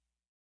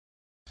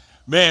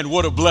Man,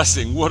 what a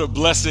blessing. What a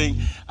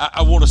blessing.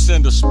 I want to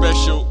send a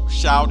special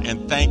shout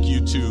and thank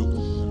you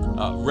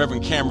to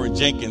Reverend Cameron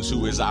Jenkins,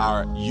 who is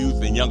our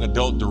youth and young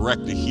adult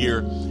director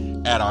here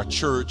at our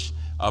church.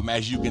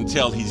 As you can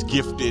tell, he's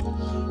gifted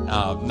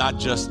not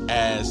just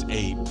as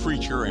a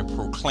preacher and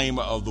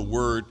proclaimer of the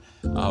word,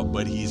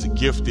 but he's a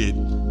gifted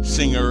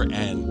singer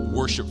and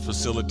worship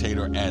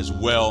facilitator as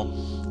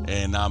well.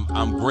 And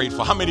I'm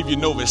grateful. How many of you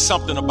know there's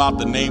something about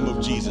the name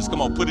of Jesus?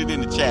 Come on, put it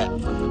in the chat,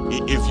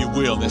 if you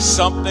will. There's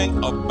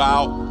something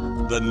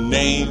about the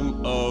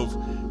name of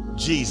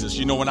Jesus.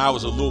 You know, when I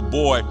was a little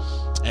boy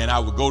and I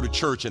would go to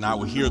church and I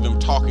would hear them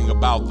talking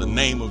about the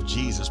name of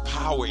Jesus,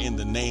 power in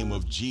the name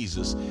of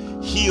Jesus,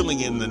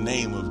 healing in the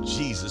name of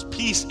Jesus,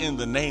 peace in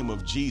the name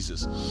of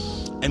Jesus.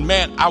 And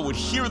man, I would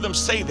hear them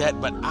say that,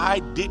 but I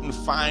didn't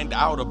find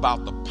out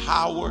about the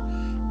power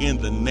in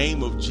the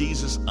name of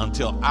Jesus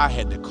until I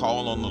had to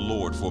call on the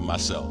Lord for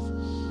myself.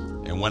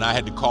 And when I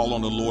had to call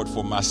on the Lord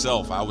for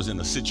myself, I was in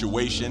a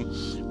situation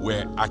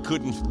where I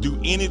couldn't do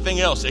anything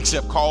else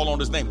except call on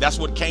his name. That's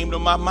what came to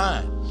my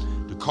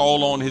mind, to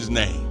call on his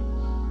name.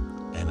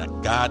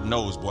 And God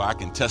knows, boy, I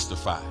can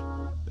testify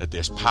that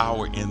there's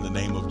power in the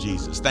name of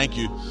Jesus. Thank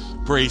you,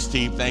 praise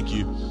team. Thank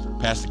you,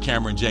 Pastor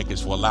Cameron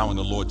Jenkins, for allowing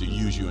the Lord to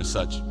use you in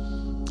such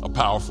a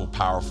powerful,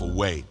 powerful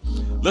way.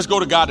 Let's go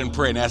to God in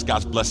prayer and ask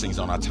God's blessings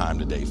on our time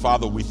today.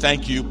 Father, we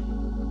thank you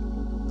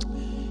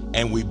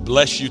and we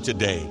bless you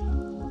today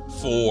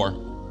for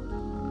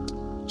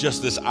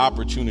just this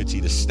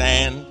opportunity to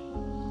stand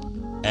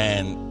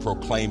and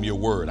proclaim your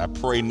word. I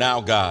pray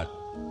now, God,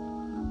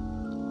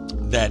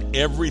 that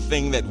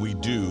everything that we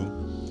do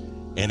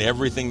and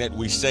everything that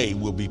we say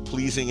will be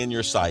pleasing in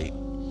your sight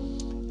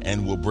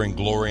and will bring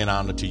glory and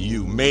honor to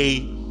you.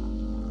 May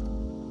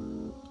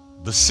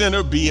the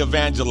sinner be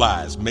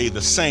evangelized. May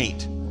the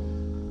saint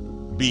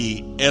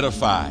be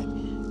edified.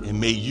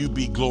 And may you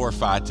be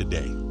glorified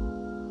today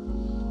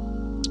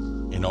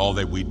in all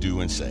that we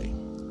do and say.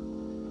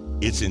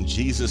 It's in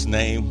Jesus'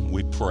 name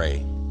we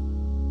pray.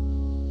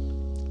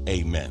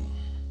 Amen.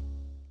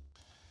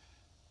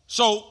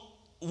 So,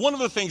 one of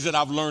the things that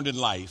I've learned in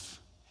life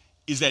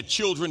is that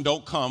children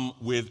don't come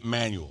with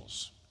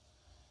manuals.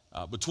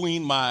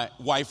 Between my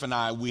wife and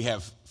I, we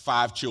have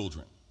 5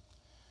 children.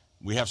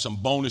 We have some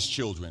bonus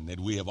children that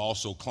we have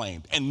also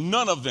claimed, and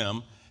none of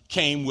them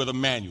came with a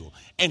manual.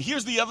 And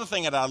here's the other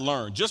thing that I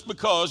learned. Just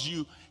because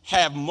you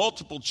have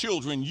multiple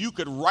children, you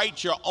could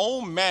write your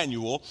own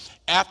manual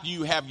after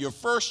you have your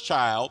first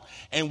child,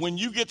 and when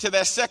you get to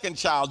that second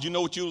child, you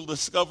know what you'll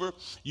discover?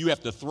 You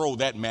have to throw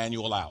that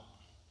manual out.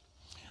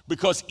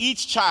 Because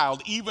each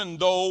child, even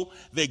though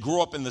they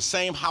grow up in the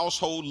same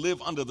household,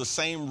 live under the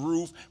same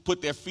roof,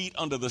 put their feet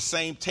under the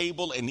same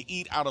table, and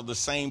eat out of the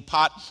same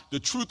pot, the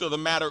truth of the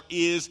matter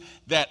is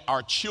that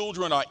our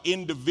children are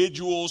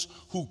individuals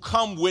who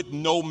come with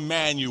no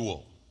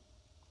manual.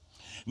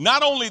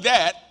 Not only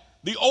that,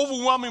 the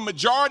overwhelming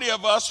majority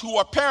of us who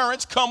are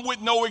parents come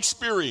with no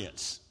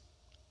experience.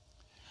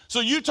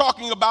 So you're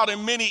talking about,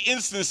 in many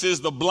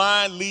instances, the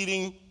blind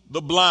leading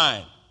the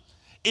blind.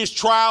 It's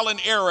trial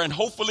and error, and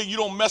hopefully you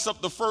don't mess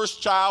up the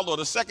first child or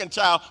the second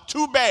child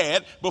too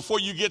bad before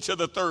you get to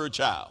the third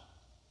child.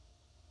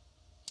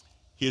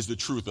 Here's the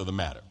truth of the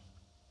matter.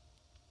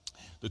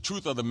 The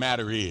truth of the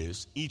matter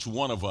is each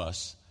one of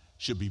us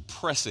should be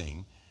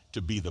pressing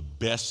to be the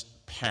best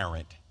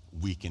parent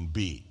we can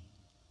be.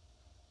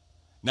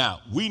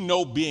 Now, we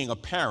know being a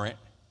parent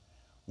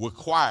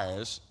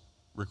requires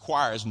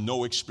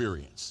no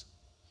experience,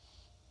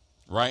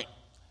 right?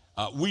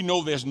 We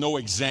know there's no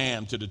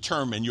exam to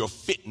determine your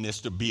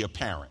fitness to be a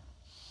parent.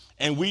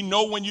 And we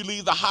know when you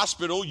leave the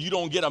hospital, you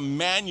don't get a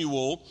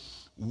manual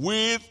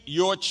with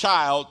your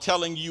child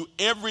telling you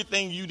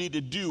everything you need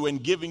to do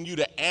and giving you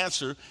the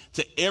answer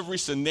to every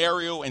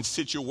scenario and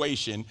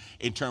situation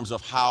in terms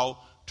of how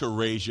to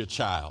raise your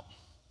child.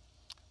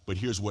 But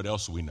here's what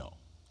else we know.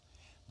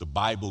 The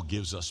Bible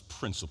gives us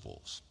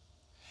principles.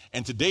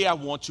 And today I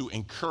want to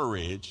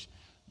encourage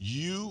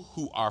you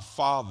who are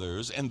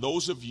fathers and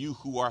those of you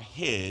who are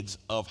heads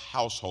of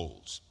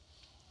households.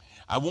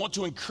 I want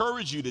to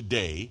encourage you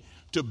today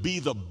to be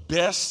the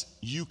best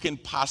you can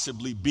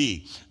possibly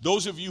be.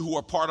 Those of you who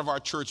are part of our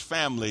church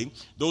family,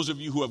 those of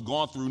you who have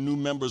gone through new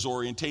members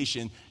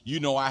orientation, you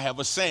know I have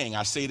a saying.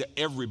 I say to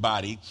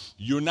everybody,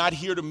 you're not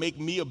here to make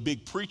me a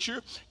big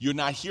preacher. You're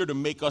not here to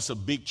make us a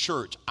big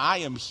church. I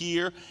am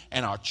here,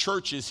 and our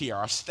church is here.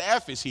 Our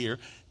staff is here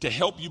to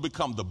help you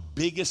become the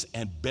biggest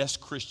and best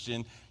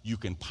Christian you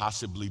can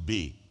possibly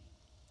be.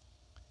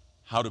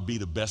 How to be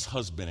the best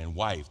husband and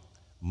wife,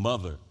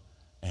 mother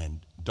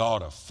and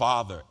daughter,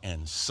 father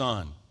and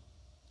son.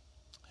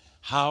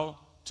 How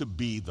to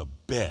be the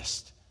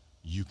best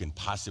you can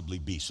possibly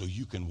be so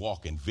you can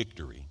walk in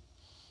victory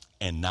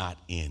and not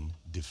in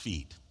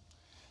defeat.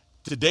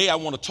 Today I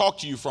want to talk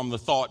to you from the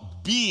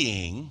thought,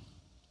 being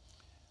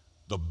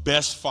the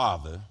best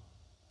father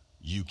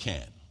you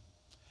can.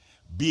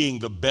 Being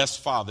the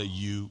best father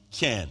you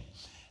can.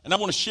 And I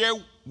want to share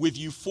with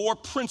you 4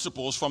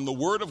 principles from the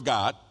Word of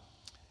God,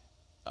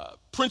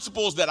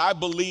 principles that I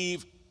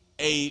believe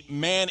a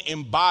man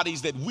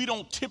embodies that we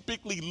don't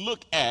typically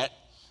look at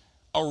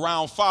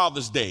around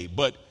Father's Day.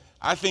 But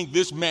I think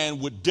this man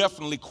would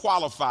definitely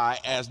qualify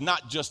as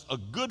not just a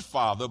good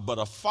father, but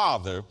a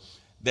father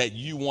that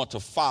you want to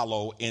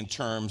follow in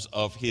terms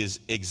of his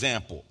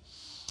example.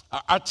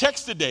 Our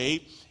text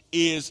today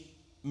is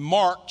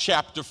Mark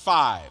chapter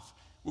 5.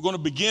 We're going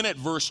to begin at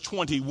verse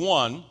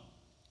 21,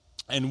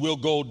 and we'll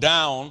go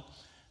down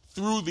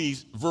through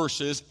these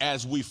verses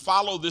as we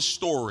follow this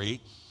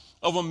story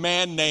of a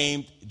man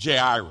named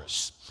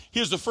Jairus.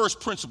 Here's the first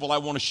principle I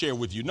want to share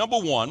with you. Number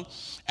one,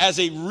 as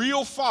a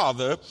real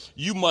father,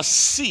 you must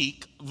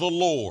seek the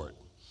Lord.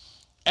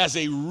 As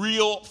a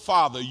real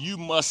father, you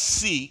must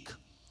seek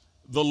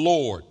the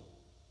Lord.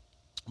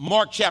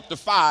 Mark chapter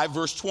 5,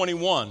 verse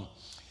 21.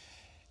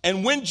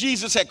 And when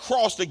Jesus had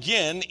crossed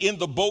again in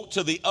the boat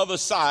to the other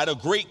side, a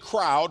great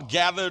crowd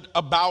gathered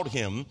about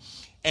him,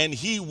 and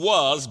he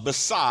was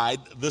beside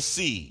the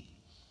sea.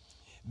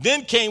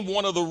 Then came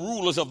one of the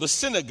rulers of the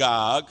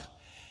synagogue,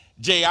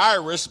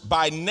 Jairus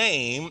by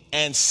name,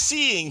 and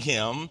seeing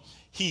him,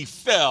 he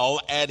fell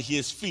at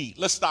his feet.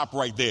 Let's stop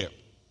right there.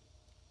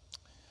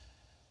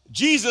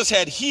 Jesus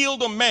had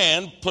healed a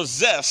man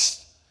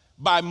possessed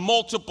by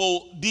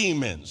multiple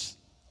demons.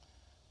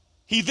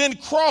 He then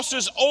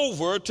crosses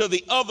over to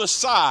the other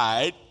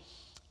side,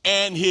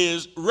 and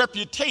his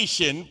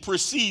reputation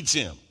precedes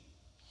him.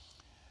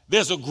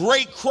 There's a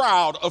great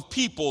crowd of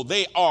people.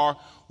 They are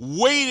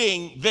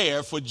waiting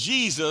there for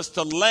Jesus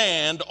to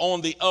land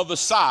on the other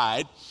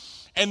side.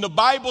 And the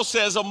Bible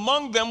says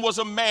among them was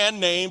a man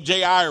named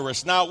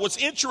Jairus. Now, what's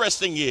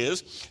interesting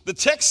is the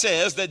text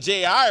says that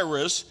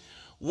Jairus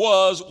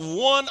was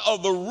one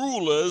of the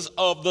rulers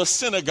of the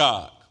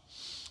synagogue.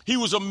 He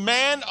was a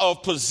man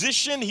of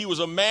position. He was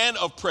a man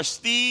of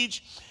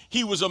prestige.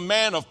 He was a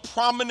man of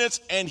prominence,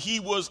 and he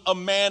was a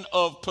man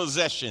of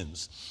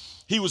possessions.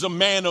 He was a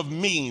man of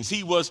means.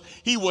 He was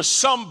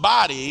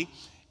somebody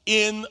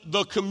in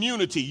the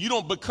community. You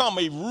don't become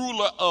a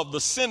ruler of the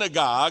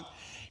synagogue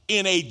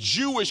in a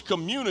Jewish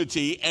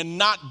community and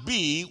not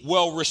be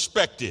well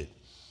respected.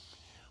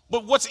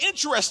 But what's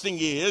interesting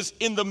is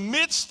in the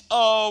midst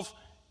of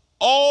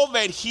all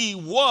that he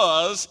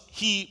was,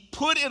 he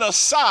put it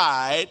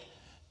aside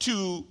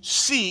to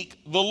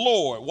seek the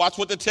Lord. Watch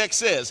what the text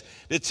says.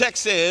 The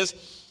text says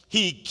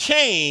he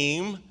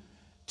came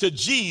to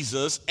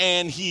Jesus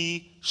and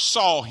he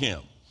saw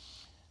him.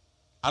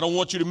 I don't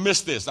want you to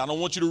miss this. I don't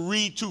want you to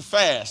read too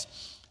fast.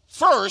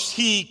 First,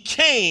 he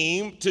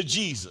came to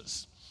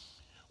Jesus,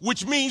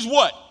 which means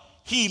what?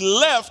 He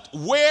left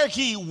where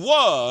he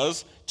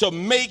was to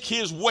make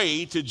his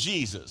way to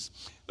Jesus.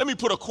 Let me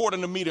put a cord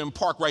in the meter and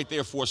park right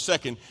there for a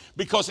second,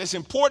 because it's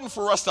important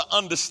for us to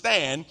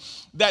understand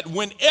that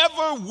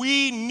whenever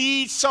we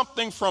need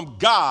something from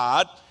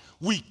God,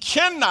 we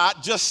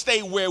cannot just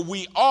stay where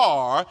we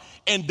are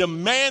and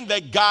demand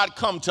that God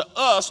come to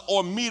us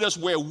or meet us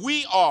where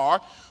we are.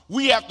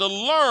 We have to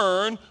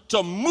learn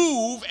to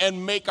move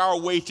and make our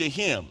way to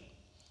him.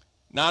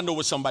 Now, I know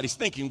what somebody's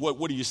thinking.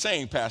 What are you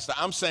saying, Pastor?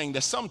 I'm saying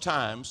that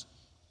sometimes,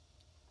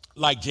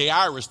 like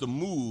Jairus, the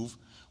move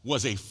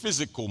was a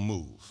physical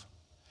move.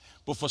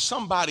 But for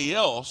somebody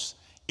else,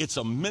 it's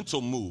a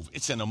mental move.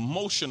 It's an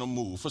emotional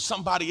move. For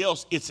somebody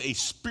else, it's a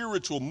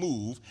spiritual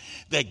move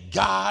that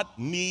God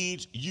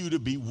needs you to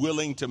be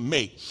willing to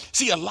make.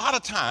 See, a lot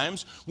of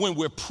times when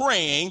we're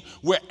praying,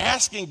 we're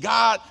asking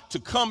God to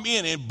come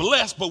in and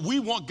bless, but we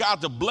want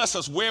God to bless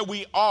us where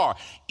we are.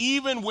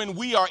 Even when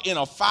we are in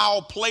a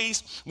foul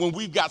place, when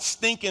we've got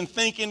stinking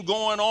thinking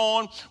going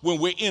on, when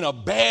we're in a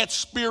bad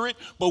spirit,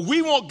 but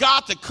we want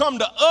God to come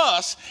to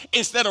us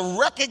instead of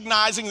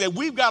recognizing that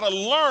we've got to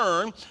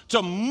learn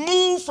to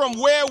move from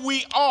where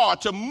we are,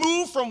 to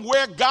move from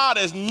where God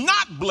is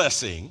not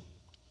blessing,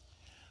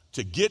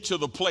 to get to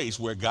the place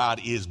where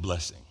God is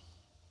blessing.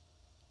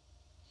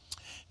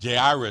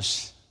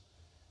 Jairus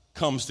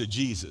comes to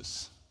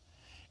Jesus,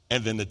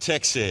 and then the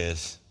text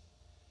says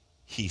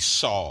he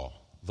saw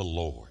the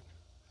Lord.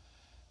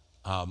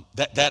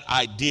 That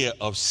idea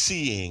of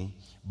seeing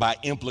by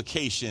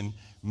implication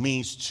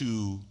means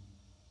to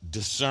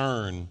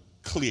discern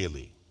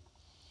clearly,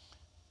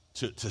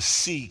 to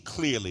see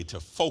clearly,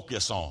 to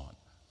focus on.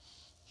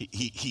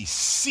 He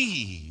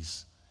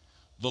sees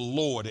the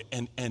Lord,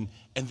 and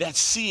that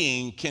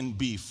seeing can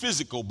be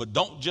physical, but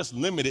don't just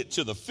limit it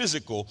to the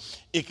physical.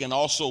 It can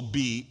also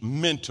be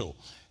mental.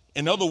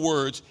 In other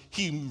words,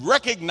 he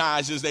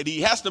recognizes that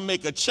he has to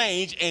make a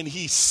change, and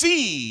he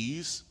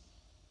sees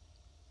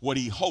what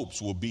he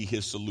hopes will be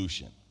his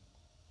solution.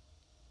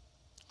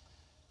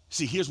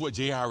 See, here's what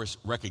Jairus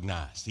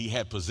recognized. He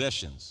had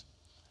possessions,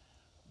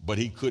 but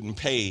he couldn't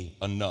pay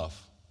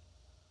enough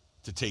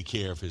to take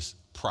care of his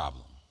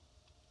problem.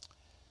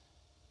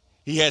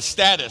 He had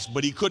status,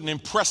 but he couldn't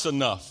impress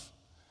enough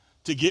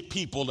to get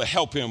people to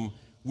help him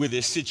with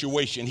his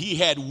situation. He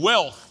had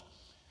wealth,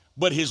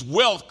 but his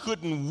wealth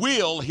couldn't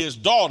will his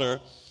daughter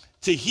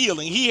to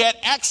healing. He had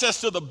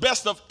access to the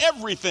best of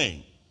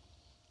everything,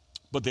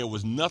 but there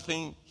was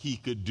nothing he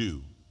could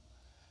do.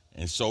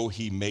 And so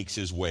he makes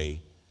his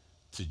way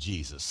to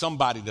Jesus.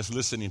 Somebody that's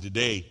listening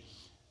today,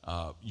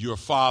 You're a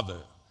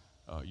father,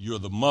 you're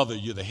the mother,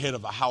 you're the head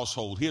of the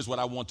household. Here's what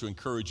I want to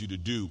encourage you to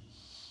do.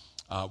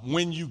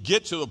 When you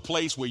get to the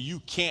place where you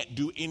can't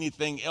do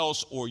anything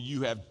else or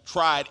you have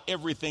tried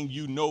everything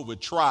you know to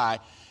try,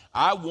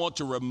 I want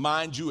to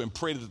remind you and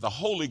pray that the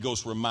Holy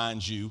Ghost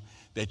reminds you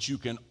that you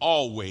can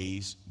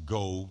always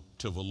go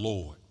to the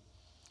Lord.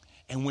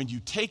 And when you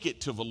take it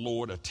to the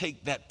Lord, or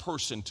take that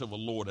person to the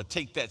Lord, or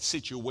take that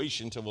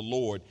situation to the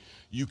Lord,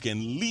 you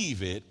can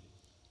leave it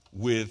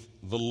with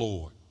the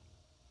Lord.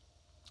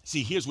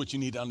 See, here's what you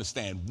need to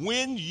understand.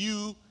 When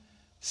you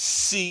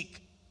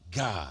seek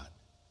God,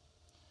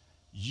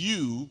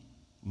 you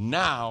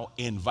now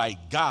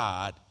invite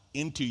God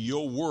into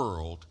your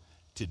world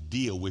to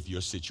deal with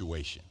your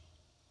situation.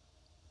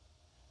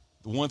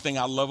 The one thing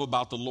I love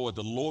about the Lord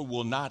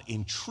will not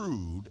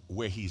intrude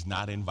where he's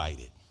not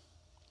invited.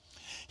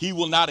 He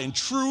will not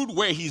intrude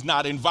where he's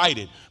not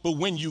invited. But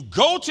when you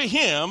go to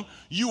him,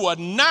 you are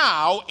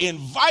now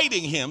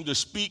inviting him to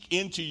speak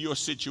into your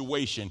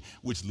situation,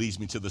 which leads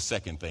me to the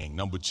second thing.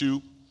 Number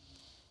 2,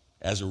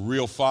 as a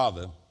real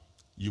father,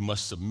 you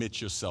must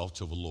submit yourself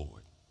to the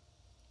Lord.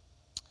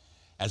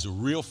 As a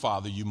real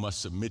father, you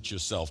must submit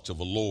yourself to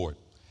the Lord.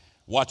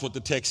 Watch what the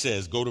text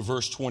says. Go to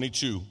verse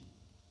 22.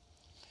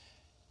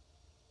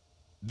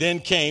 Then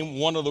came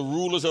one of the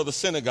rulers of the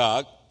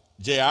synagogue,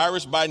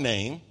 Jairus by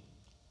name,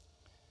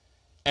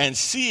 and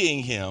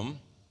seeing him,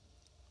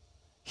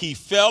 he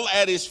fell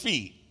at his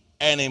feet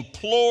and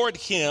implored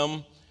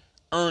him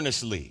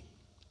earnestly.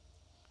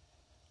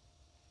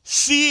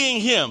 Seeing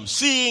him,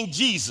 seeing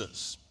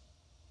Jesus,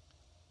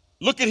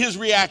 look at his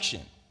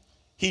reaction.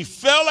 He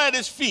fell at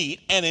his feet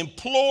and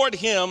implored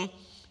him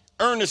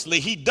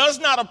earnestly. He does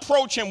not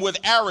approach him with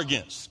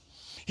arrogance.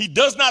 He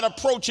does not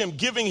approach him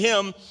giving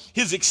him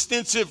his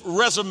extensive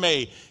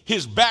resume,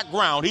 his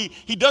background.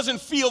 He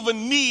doesn't feel the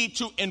need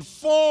to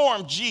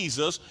inform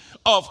Jesus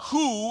of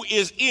who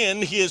is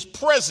in his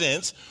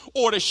presence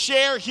or to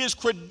share his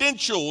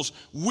credentials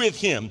with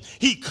him.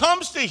 He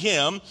comes to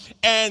him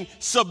and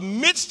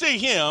submits to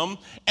him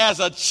as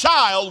a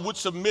child would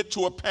submit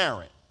to a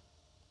parent.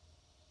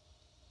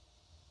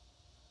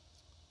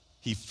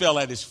 He fell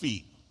at his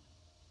feet.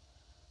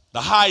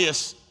 The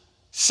highest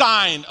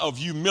sign of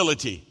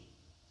humility.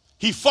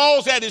 He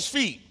falls at his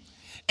feet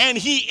and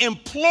he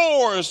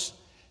implores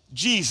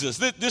Jesus.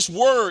 This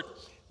word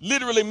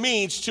literally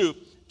means to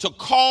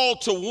call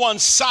to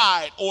one's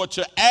side or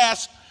to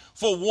ask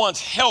for one's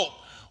help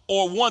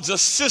or one's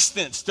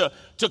assistance,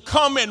 to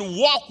come and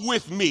walk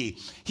with me.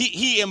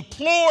 He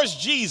implores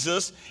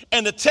Jesus,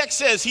 and the text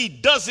says he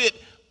does it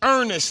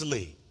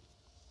earnestly.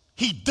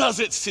 He does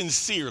it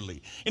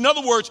sincerely. In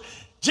other words,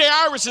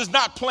 Jairus is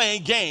not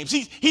playing games.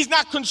 He's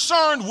not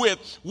concerned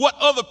with what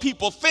other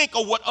people think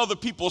or what other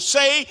people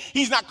say.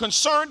 He's not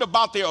concerned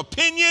about their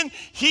opinion.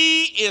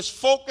 He is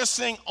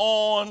focusing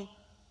on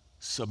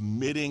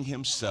submitting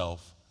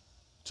himself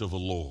to the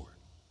Lord.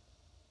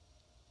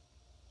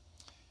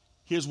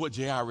 Here's what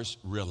Jairus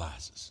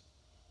realizes.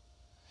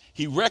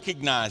 He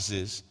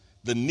recognizes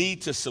the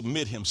need to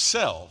submit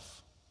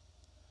himself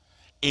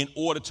in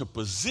order to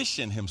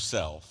position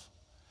himself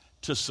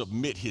to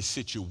submit his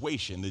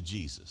situation to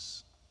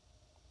Jesus.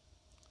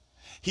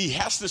 He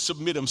has to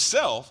submit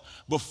himself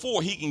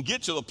before he can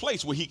get to the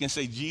place where he can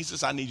say,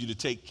 Jesus, I need you to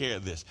take care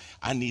of this.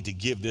 I need to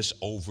give this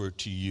over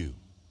to you.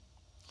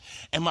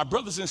 And my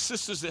brothers and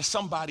sisters, there's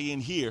somebody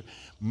in here,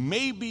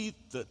 maybe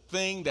the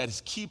thing that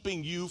is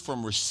keeping you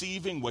from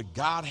receiving what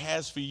God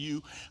has for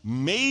you,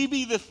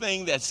 maybe the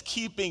thing that's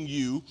keeping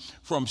you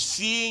from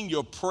seeing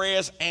your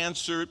prayers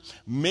answered,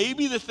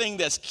 maybe the thing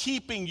that's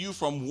keeping you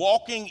from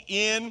walking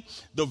in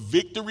the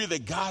victory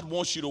that God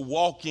wants you to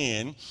walk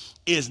in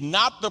is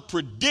not the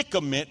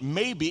predicament,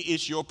 maybe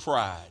it's your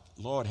pride.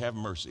 Lord have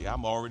mercy,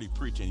 I'm already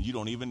preaching, you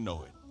don't even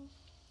know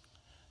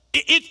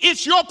it.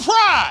 It's your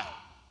pride.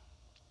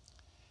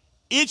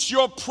 It's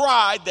your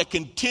pride that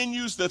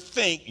continues to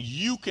think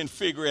you can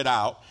figure it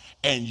out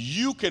and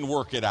you can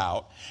work it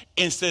out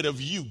instead of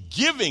you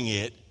giving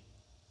it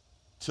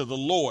to the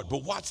Lord.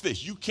 But watch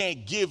this. You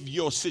can't give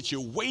your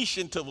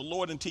situation to the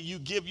Lord until you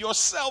give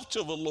yourself to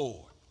the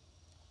Lord.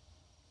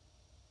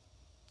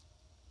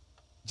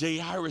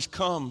 Jairus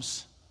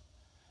comes,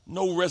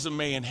 no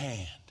resume in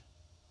hand,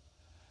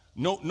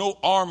 no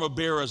armor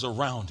bearers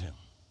around him,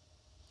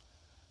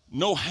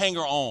 no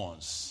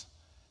hanger-ons,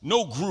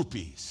 no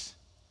groupies.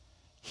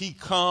 He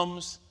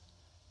comes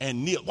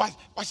and kneels. Watch,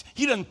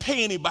 he doesn't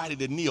pay anybody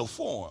to kneel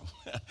for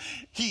him.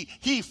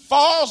 He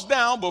falls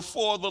down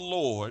before the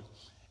Lord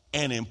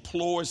and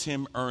implores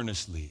him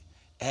earnestly,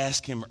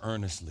 ask him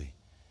earnestly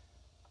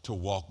to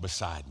walk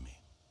beside me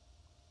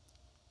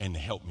and to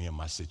help me in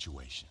my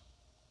situation.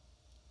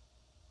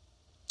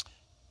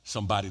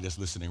 Somebody that's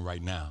listening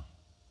right now,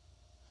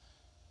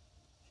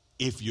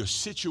 if your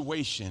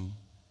situation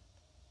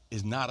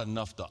is not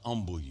enough to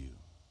humble you,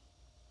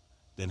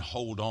 then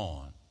hold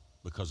on,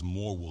 because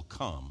more will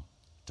come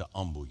to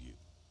humble you.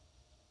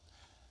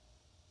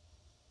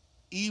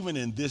 Even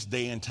in this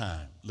day and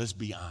time, let's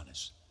be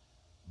honest,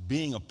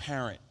 being a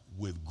parent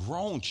with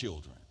grown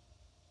children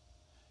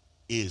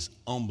is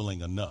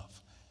humbling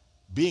enough.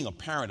 Being a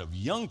parent of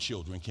young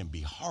children can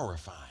be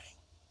horrifying.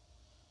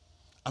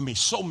 I mean,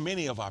 so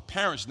many of our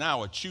parents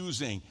now are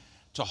choosing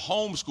to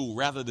homeschool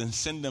rather than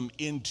send them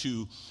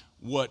into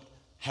what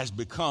has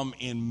become,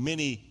 in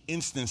many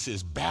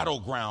instances,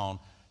 battleground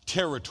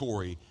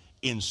territory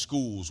in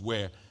schools,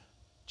 where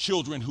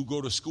children who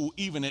go to school,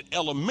 even at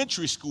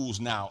elementary schools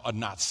now, are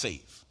not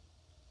safe.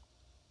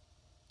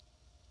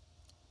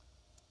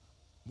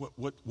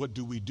 What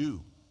do we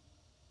do?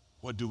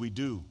 What do we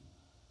do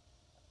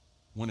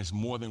when it's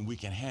more than we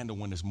can handle,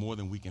 when it's more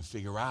than we can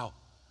figure out?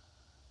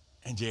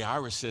 And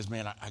Jairus says,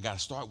 man, I got to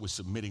start with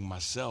submitting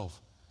myself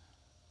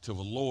to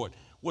the Lord.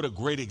 What a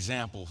great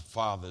example,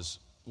 fathers.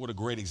 What a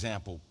great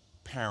example,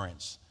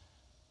 parents,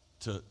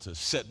 to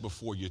set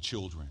before your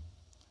children.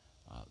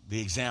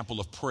 The example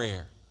of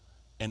prayer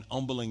and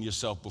humbling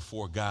yourself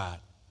before God.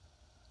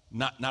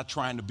 Not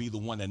trying to be the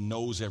one that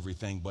knows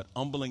everything, but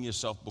humbling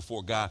yourself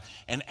before God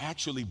and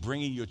actually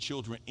bringing your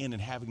children in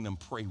and having them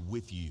pray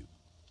with you.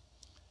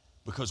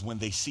 Because when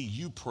they see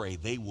you pray,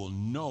 they will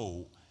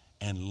know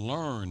and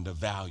learn the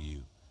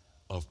value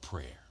of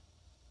prayer.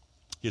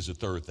 Here's the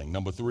third thing.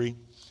 Number 3,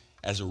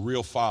 as a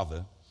real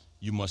father,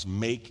 you must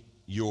make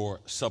your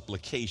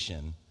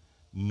supplication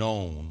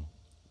known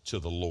to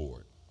the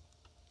Lord.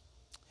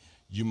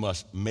 You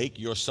must make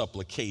your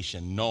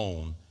supplication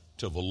known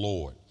to the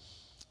Lord.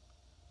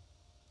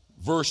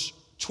 Verse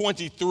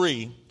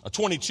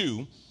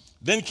 22,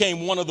 then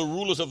came one of the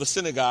rulers of the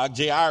synagogue,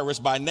 Jairus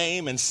by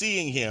name, and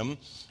seeing him,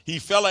 he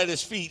fell at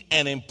his feet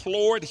and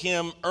implored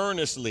him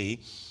earnestly,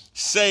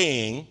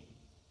 saying,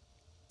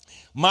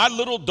 my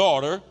little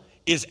daughter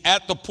is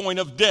at the point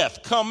of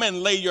death. Come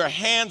and lay your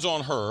hands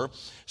on her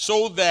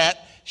so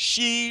that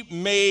she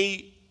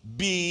may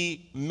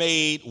be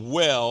made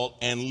well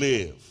and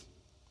live.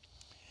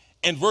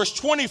 And verse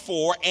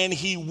 24, and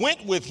he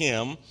went with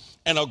him,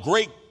 and a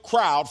great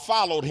crowd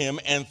followed him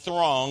and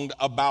thronged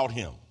about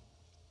him.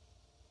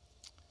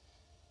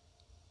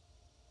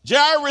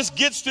 Jairus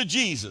gets to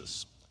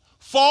Jesus,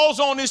 falls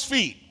on his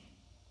feet,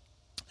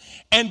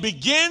 and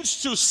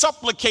begins to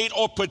supplicate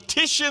or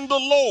petition the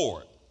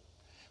Lord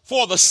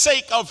for the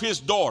sake of his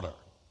daughter.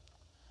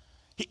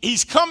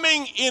 He's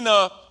coming in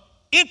an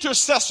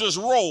intercessor's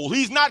role.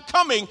 He's not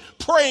coming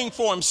praying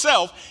for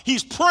himself.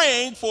 He's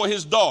praying for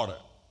his daughter,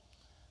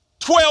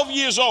 12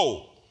 years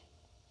old,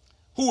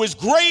 who is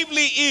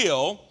gravely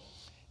ill.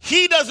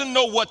 He doesn't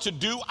know what to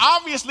do.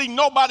 Obviously,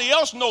 nobody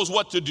else knows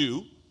what to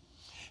do.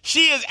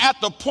 She is at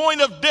the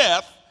point of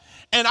death,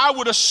 and I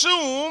would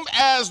assume,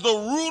 as the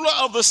ruler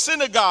of the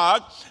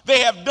synagogue,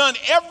 they have done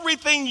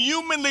everything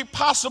humanly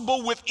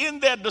possible within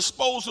their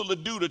disposal to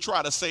do to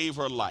try to save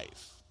her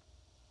life.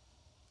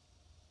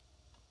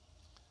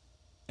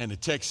 And the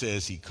text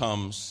says he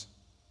comes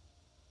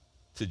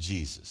to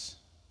Jesus.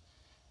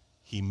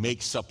 He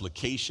makes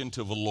supplication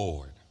to the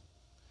Lord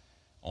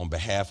on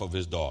behalf of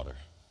his daughter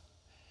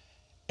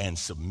and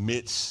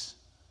submits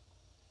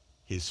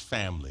his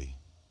family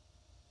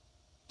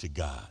to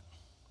God.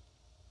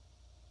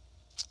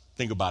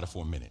 Think about it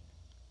for a minute.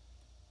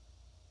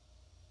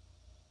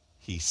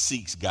 He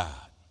seeks God.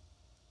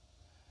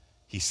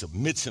 He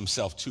submits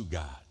himself to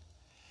God.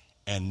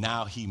 And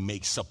now he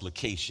makes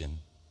supplication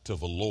to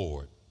the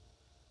Lord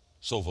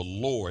so the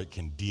Lord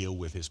can deal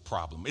with his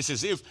problem. It's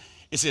as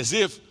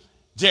if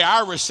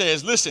Jairus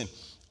says, listen,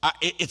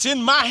 it's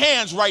in my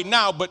hands right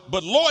now,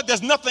 but Lord,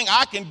 there's nothing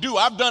I can do.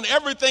 I've done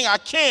everything I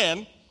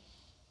can,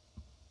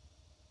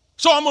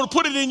 so I'm going to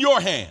put it in your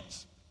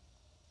hands.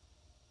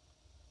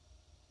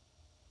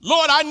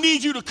 Lord, I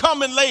need you to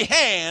come and lay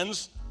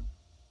hands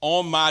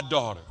on my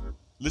daughter.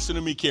 Listen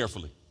to me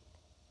carefully.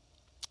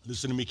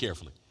 Listen to me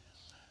carefully.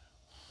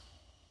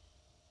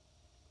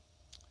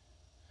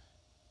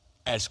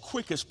 As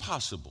quick as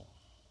possible,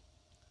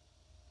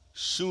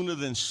 sooner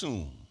than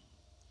soon,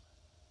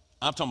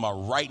 I'm talking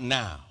about right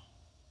now,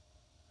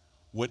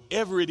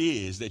 whatever it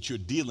is that you're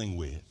dealing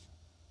with,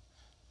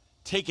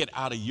 take it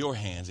out of your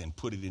hands and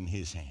put it in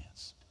his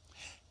hands.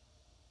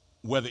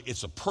 Whether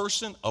it's a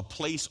person, a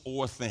place,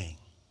 or a thing,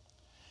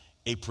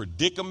 a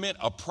predicament,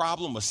 a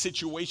problem, a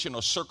situation,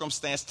 or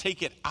circumstance,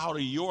 take it out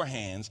of your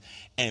hands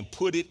and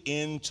put it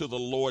into the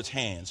Lord's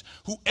hands.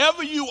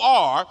 Whoever you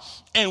are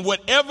and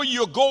whatever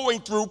you're going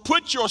through,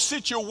 put your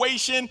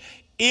situation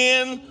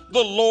in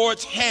the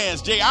Lord's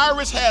hands.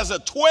 Jairus has a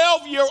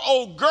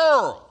 12-year-old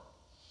girl.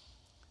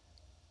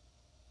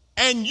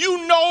 And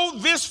you know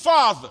this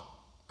father,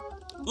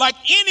 like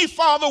any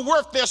father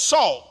worth their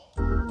salt,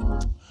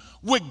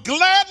 would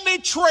gladly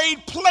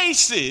trade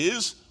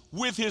places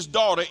with his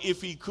daughter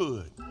if he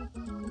could.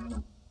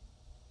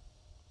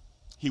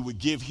 He would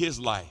give his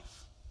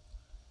life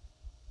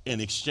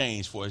in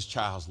exchange for his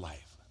child's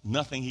life.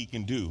 Nothing he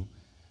can do,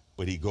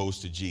 but he goes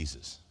to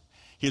Jesus.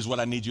 Here's what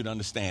I need you to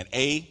understand.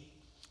 A,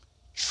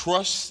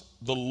 trust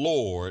the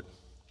Lord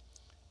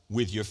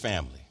with your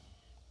family.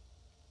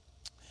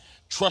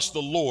 Trust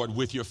the Lord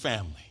with your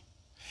family.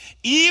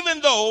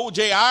 Even though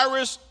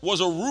Jairus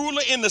was a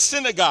ruler in the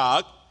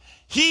synagogue,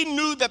 He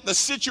knew that the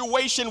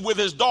situation with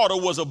his daughter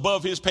was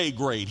above his pay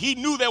grade. He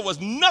knew there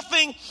was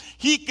nothing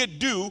he could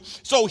do,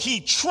 so he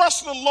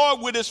trusts the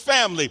Lord with his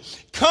family.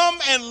 Come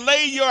and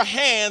lay your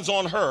hands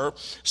on her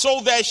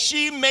so that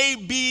she may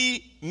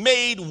be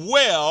made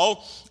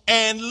well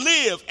and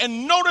live.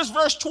 And notice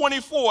verse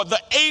 24, the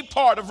A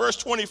part of verse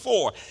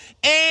 24.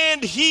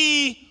 And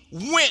he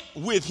went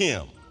with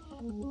him.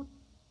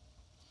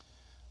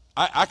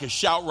 I could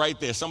shout right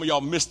there. Some of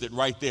y'all missed it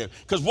right there.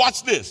 Because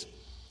watch this.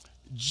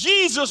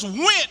 Jesus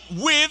went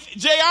with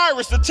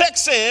Jairus. The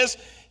text says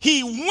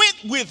he went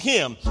with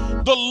him.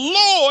 The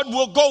Lord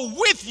will go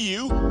with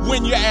you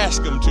when you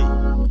ask him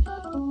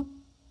to.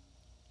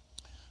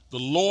 The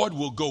Lord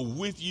will go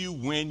with you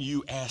when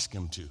you ask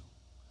him to.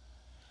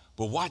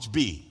 But watch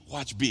B.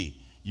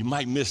 You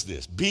might miss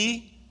this.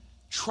 B,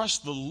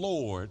 trust the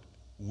Lord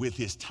with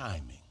his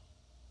timing.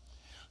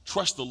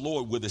 Trust the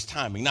Lord with his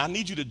timing. Now, I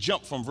need you to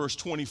jump from verse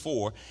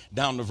 24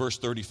 down to verse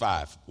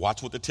 35.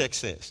 Watch what the text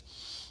says.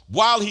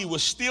 While he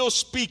was still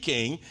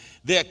speaking,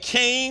 there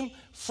came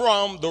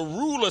from the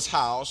ruler's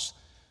house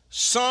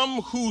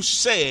some who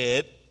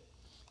said,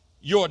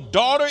 your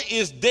daughter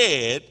is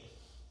dead.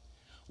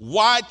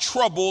 Why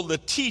trouble the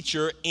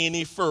teacher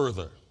any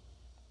further?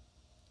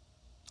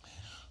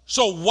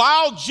 So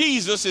while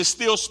Jesus is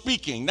still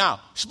speaking, now,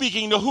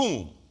 speaking to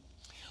whom?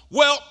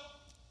 Well,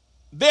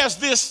 there's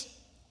this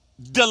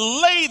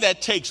delay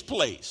that takes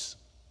place.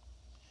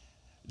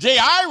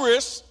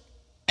 Jairus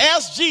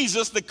asked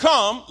Jesus to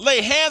come,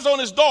 lay hands on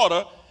his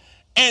daughter,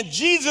 and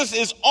Jesus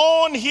is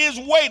on his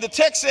way. The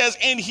text says,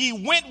 and he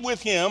went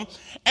with him,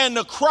 and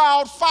the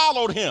crowd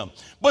followed him.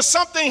 But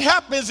something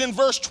happens in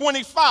verse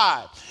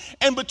 25.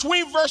 And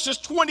between verses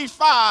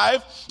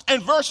 25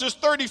 and verses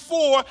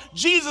 34,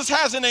 Jesus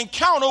has an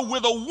encounter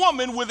with a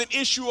woman with an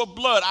issue of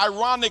blood.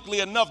 Ironically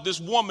enough, this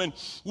woman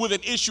with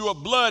an issue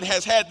of blood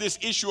has had this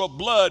issue of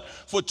blood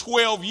for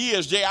 12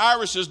 years.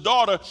 Jairus'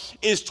 daughter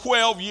is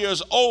 12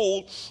 years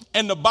old,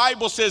 and the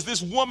Bible says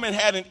this woman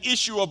had an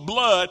issue of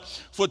blood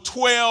for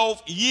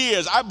 12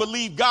 years. I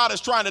believe God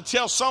is trying to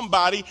tell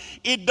somebody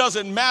it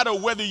doesn't matter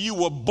whether you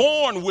were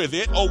born with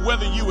it or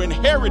whether you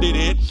inherited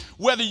it,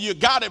 whether you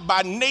got it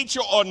by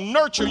nature or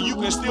nurture, you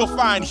can still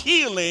find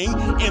healing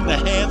in the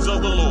hands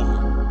of the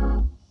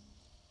Lord.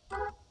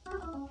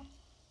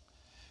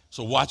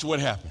 So watch what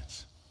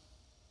happens.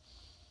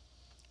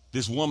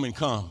 This woman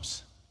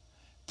comes,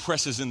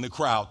 presses in the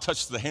crowd,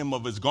 touches the hem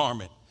of his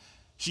garment.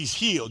 She's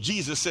healed.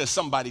 Jesus says,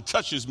 somebody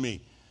touches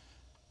me.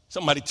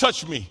 Somebody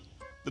touched me.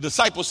 The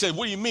disciple said,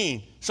 what do you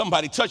mean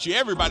somebody touched you?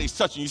 Everybody's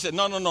touching you. He said,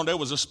 no, there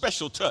was a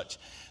special touch.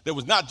 There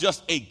was not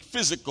just a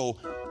physical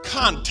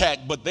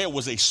contact, but there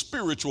was a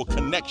spiritual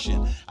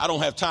connection. I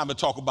don't have time to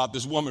talk about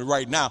this woman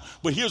right now,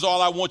 but here's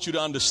all I want you to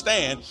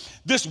understand.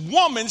 This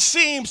woman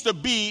seems to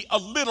be a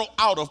little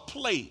out of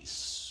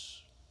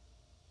place.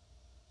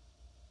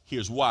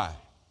 Here's why.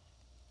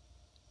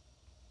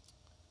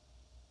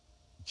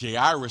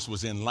 Jairus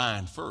was in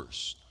line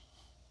first.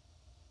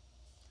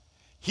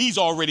 He's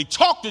already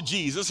talked to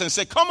Jesus and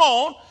said, come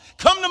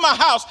to my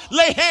house,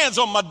 lay hands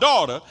on my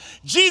daughter.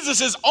 Jesus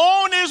is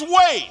on his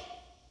way.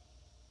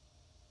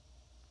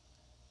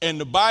 And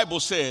the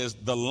Bible says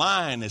the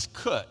line is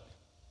cut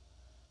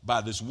by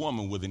this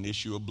woman with an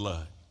issue of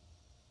blood.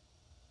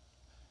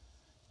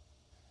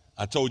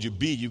 I told you,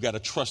 B, you got to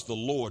trust the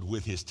Lord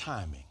with his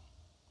timing.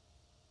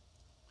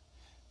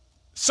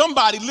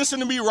 Somebody listen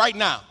to me right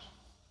now.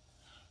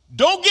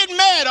 Don't get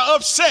mad or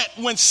upset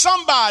when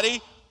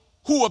somebody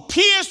who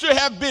appears to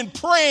have been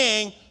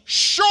praying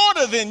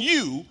shorter than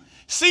you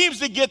seems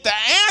to get the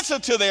answer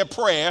to their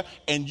prayer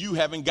and you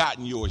haven't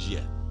gotten yours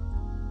yet.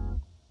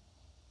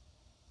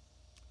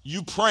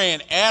 You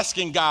praying,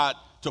 asking God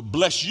to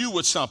bless you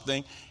with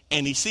something,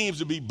 and he seems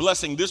to be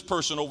blessing this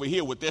person over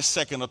here with their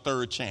second or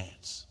third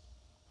chance.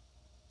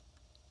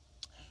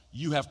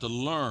 You have to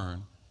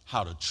learn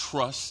how to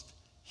trust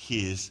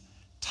his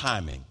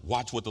timing.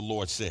 Watch what the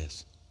Lord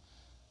says.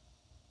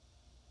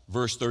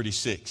 Verse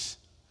 36.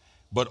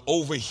 But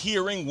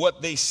overhearing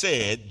what they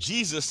said,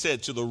 Jesus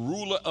said to the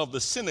ruler of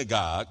the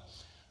synagogue,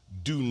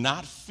 do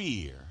not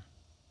fear,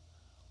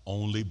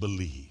 only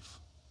believe.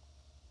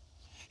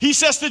 He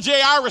says to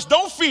Jairus,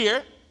 don't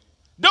fear,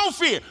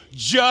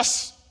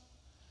 just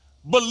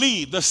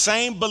believe. The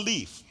same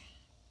belief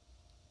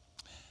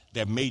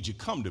that made you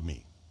come to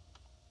me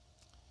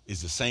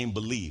is the same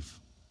belief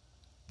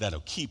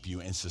that'll keep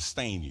you and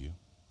sustain you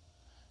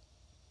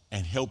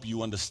and help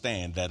you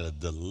understand that a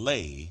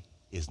delay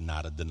is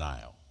not a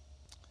denial.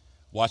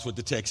 Watch what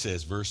the text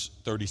says, verse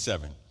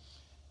 37.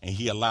 And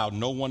he allowed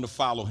no one to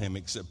follow him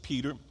except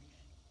Peter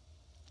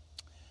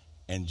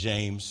and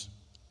James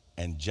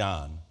and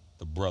John,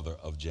 the brother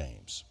of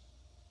James.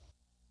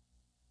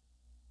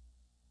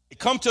 They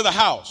come to the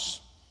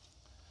house.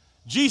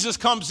 Jesus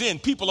comes in.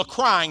 People are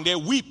crying. They're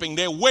weeping.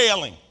 They're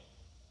wailing.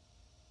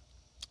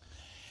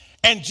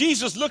 And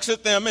Jesus looks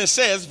at them and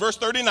says, verse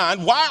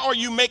 39, why are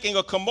you making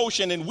a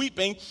commotion and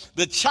weeping?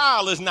 The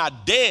child is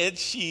not dead.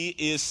 She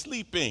is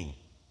sleeping.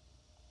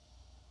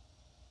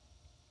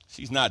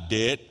 She's not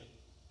dead.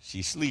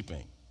 She's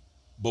sleeping.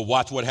 But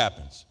watch what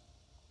happens.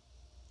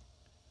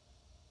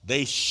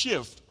 They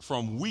shift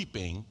from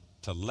weeping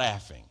to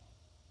laughing.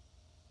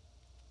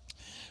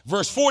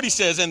 Verse 40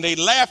 says, and they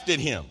laughed at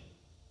him.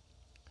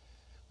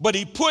 But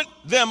he put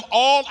them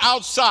all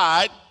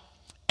outside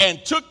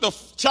and took the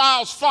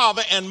child's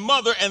father and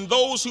mother and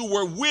those who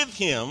were with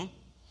him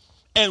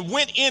and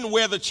went in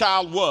where the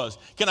child was.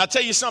 Can I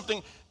tell you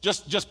something?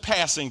 Just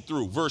passing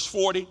through. Verse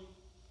 40.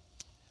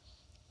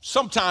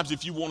 Sometimes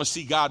if you want to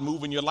see God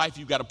move in your life,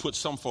 you got to put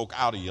some folk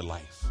out of your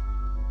life.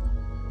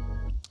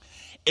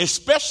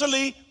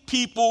 Especially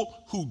people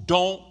who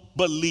don't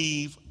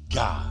believe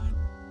God.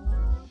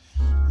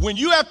 When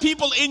you have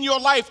people in your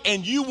life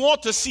and you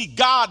want to see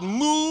God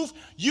move,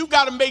 you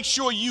got to make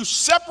sure you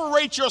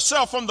separate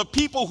yourself from the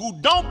people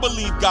who don't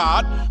believe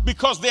God,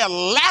 because their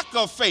lack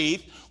of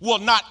faith will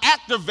not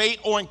activate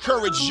or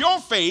encourage your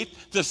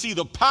faith to see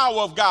the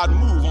power of God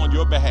move on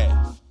your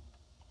behalf.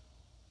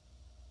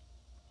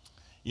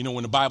 You know,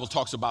 when the Bible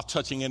talks about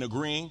touching and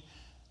agreeing,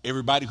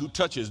 everybody who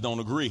touches don't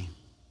agree.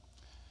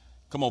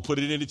 Come on, put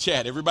it in the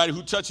chat. Everybody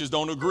who touches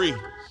don't agree.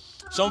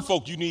 Some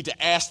folk you need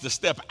to ask to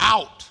step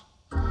out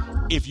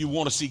if you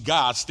want to see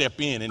God step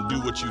in and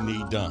do what you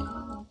need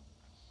done.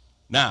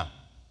 Now,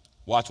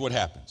 watch what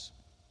happens.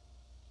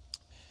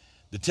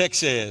 The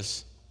text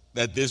says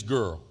that this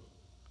girl,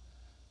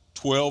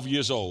 12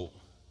 years old,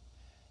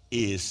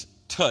 is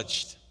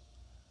touched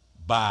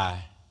by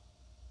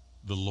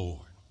the Lord.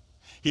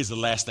 Here's the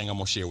last thing I'm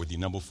going to share with you,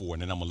 number 4,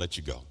 and then I'm going to let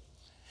you go.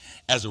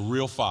 As a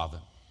real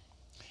father,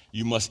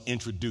 you must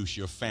introduce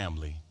your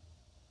family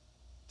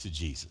to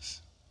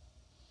Jesus.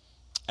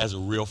 As a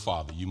real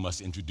father, you must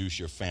introduce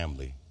your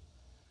family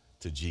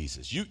to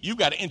Jesus. You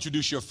got to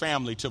introduce your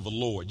family to the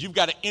Lord. You've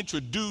got to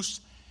introduce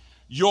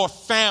your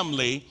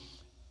family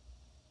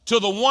to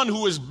the one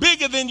who is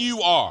bigger than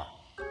you are.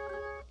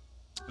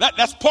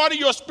 That's part of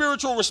your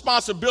spiritual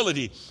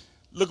responsibility.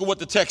 Look at what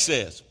the text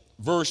says.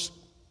 Verse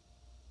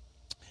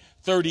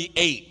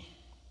 38.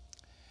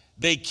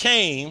 They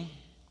came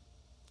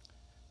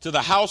to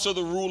the house of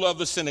the ruler of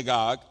the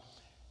synagogue,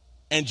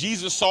 and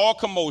Jesus saw a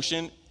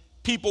commotion,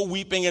 people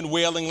weeping and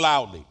wailing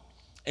loudly.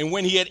 And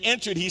when he had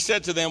entered, he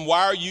said to them,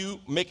 why are you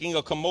making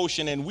a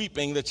commotion and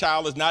weeping? The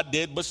child is not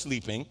dead, but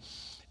sleeping.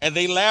 And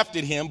they laughed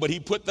at him, but he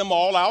put them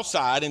all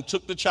outside and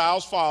took the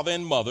child's father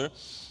and mother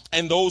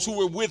and those who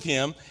were with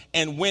him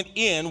and went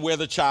in where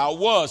the child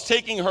was.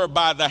 Taking her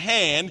by the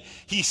hand,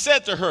 he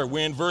said to her,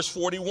 we're in verse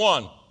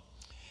 41,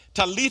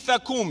 Talitha,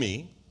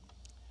 cumi,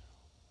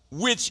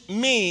 which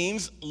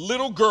means,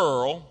 little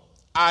girl,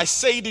 I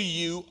say to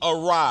you,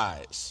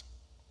 arise.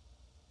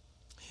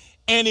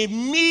 And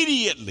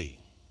immediately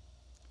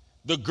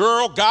the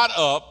girl got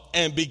up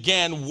and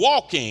began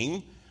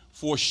walking,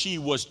 for she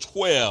was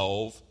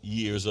 12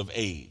 years of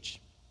age.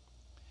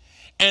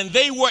 And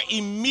they were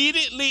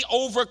immediately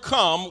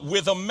overcome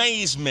with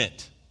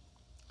amazement.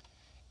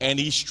 And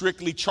he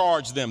strictly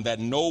charged them that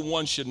no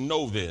one should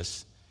know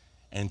this,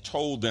 and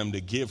told them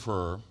to give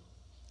her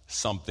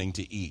something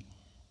to eat.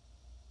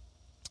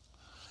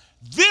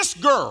 This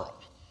girl,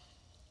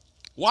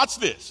 watch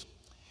this,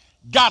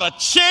 got a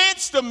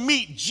chance to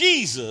meet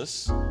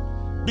Jesus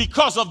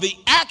because of the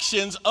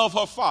actions of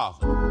her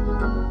father.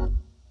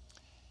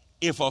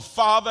 If her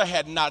father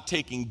had not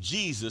taken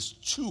Jesus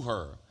to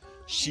her,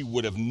 she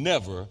would have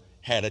never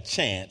had a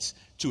chance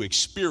to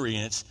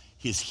experience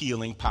his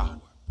healing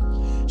power.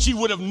 She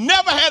would have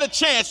never had a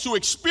chance to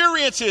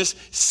experience his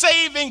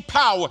saving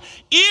power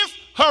if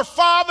her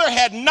father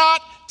had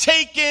not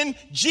taken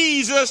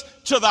Jesus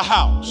to the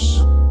house.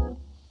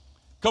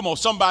 Come on,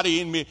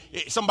 somebody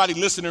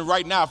listening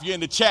right now, if you're in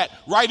the chat,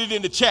 write it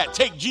in the chat.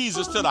 Take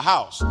Jesus to the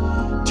house.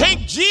 Take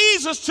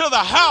Jesus to the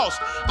house.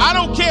 I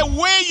don't care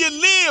where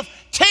you live.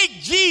 Take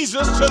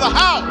Jesus to the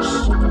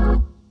house.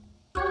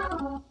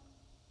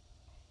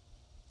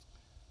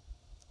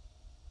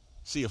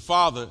 See, a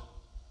father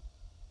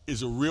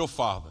is a real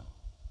father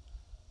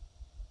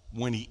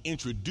when he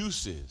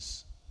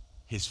introduces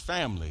his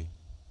family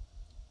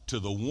to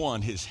the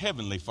one his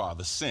heavenly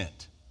Father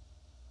sent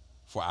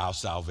for our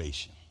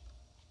salvation.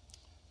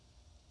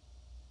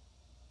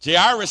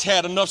 Jairus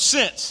had enough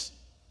sense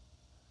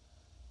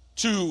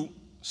to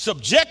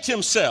subject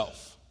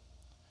himself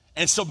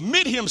and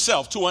submit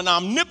himself to an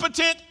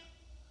omnipotent,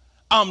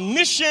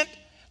 omniscient,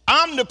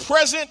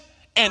 omnipresent,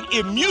 and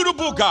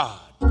immutable God.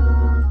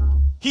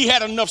 He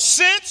had enough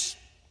sense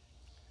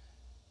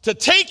to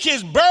take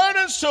his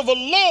burdens to the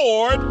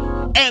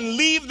Lord and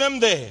leave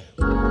them there.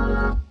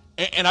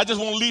 And I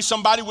just want to leave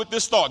somebody with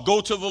this thought. Go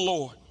to the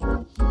Lord.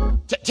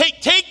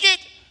 Take it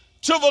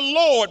to the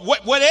Lord.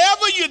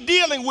 Whatever you're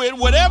dealing with,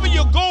 whatever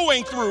you're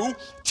going through,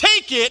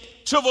 take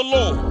it to the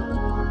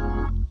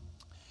Lord.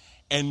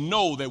 And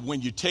know that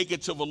when you take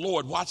it to the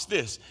Lord, watch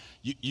this.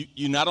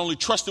 You not only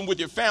trust him with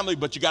your family,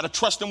 but you got to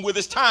trust him with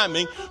his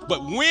timing.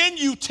 But when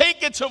you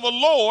take it to the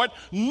Lord,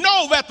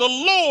 know that the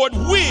Lord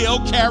will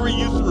carry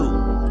you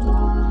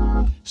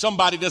through.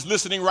 Somebody that's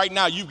listening right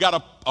now, you've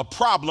got a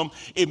problem.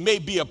 It may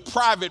be a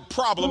private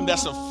problem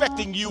that's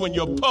affecting you in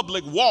your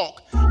public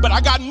walk. But I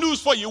got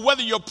news for you.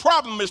 Whether your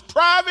problem is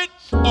private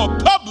or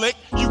public,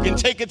 you can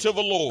take it to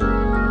the Lord.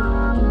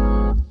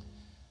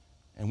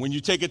 And when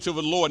you take it to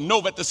the Lord,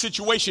 know that the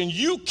situation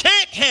you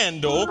can't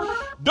handle,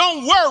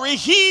 don't worry,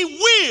 he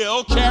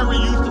will carry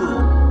you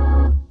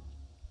through.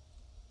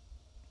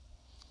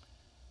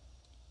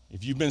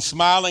 If you've been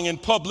smiling in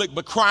public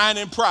but crying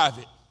in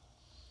private,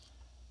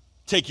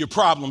 take your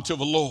problem to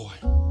the Lord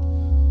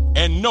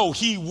and know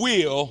he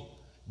will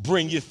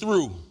bring you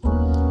through.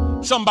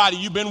 Somebody,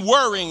 you've been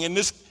worrying in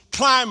this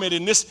climate,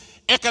 in this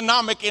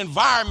economic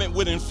environment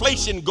with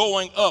inflation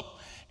going up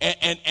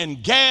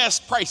and gas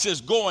prices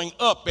going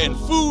up and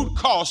food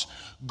costs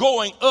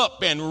going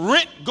up and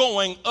rent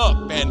going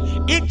up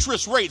and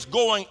interest rates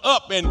going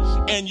up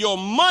and your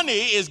money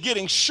is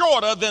getting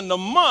shorter than the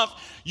month.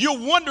 You're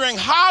wondering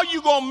how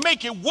you're going to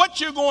make it,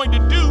 what you're going to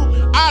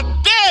do. I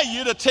dare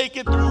you to take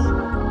it through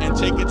and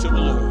take it to the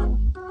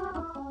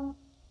Lord.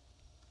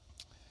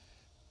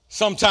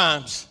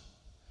 Sometimes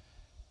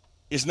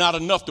it's not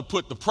enough to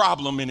put the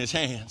problem in his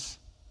hands.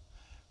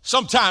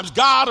 Sometimes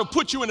God will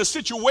put you in a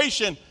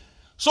situation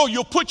so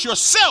you'll put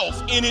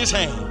yourself in his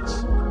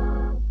hands.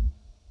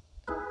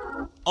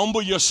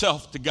 Humble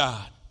yourself to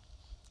God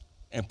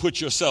and put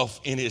yourself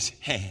in his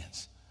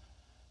hands.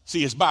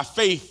 See, it's by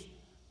faith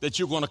that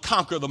you're going to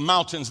conquer the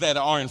mountains that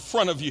are in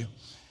front of you.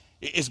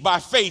 It's by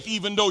faith,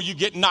 even though you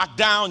get knocked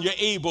down, you're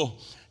able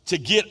to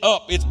get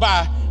up. It's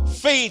by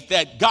faith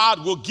that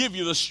God will give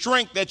you the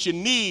strength that you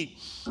need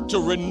to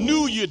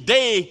renew your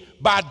day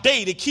by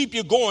day, to keep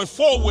you going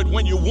forward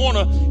when you want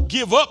to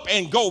give up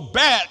and go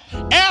back.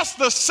 Ask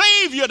the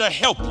Savior to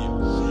help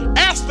you.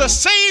 Ask the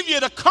Savior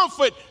to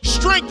comfort,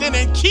 strengthen,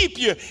 and keep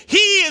you. He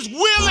is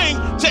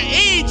willing to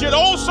aid you. The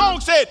old song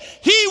said,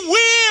 he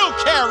will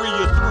carry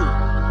you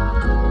through.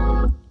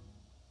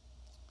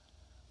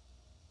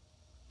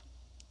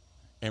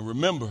 And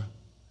remember,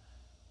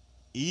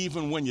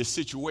 even when your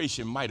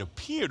situation might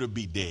appear to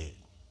be dead,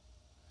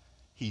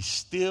 he's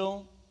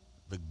still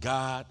the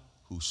God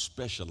who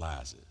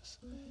specializes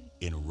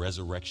in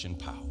resurrection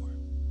power.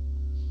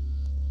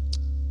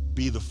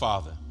 Be the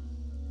father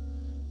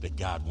that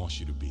God wants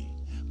you to be.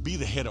 Be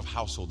the head of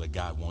household that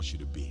God wants you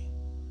to be.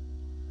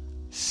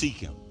 Seek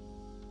him.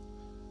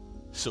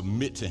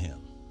 Submit to him.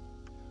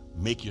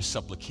 Make your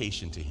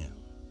supplication to him.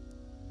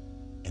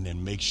 And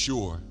then make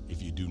sure,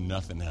 if you do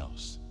nothing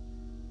else,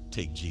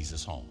 take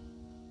Jesus home.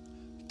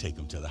 Take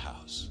him to the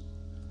house.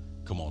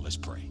 Come on, let's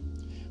pray.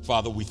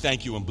 Father, we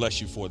thank you and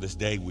bless you for this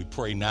day. We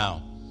pray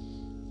now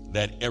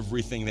that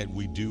everything that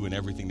we do and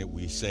everything that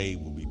we say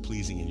will be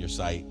pleasing in your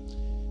sight,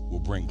 will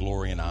bring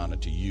glory and honor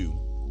to you.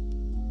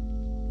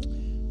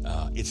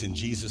 It's in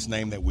Jesus'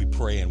 name that we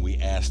pray and we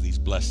ask these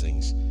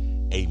blessings.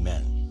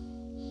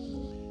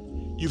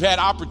 Amen. You've had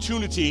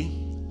opportunity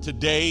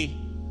today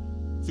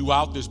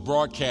throughout this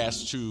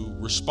broadcast to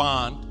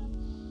respond,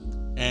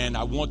 and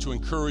I want to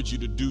encourage you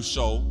to do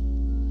so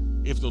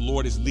if the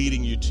Lord is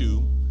leading you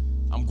to.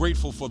 I'm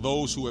grateful for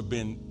those who have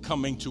been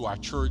coming to our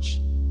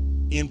church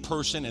in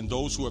person and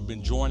those who have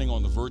been joining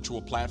on the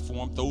virtual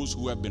platform, those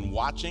who have been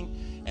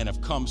watching and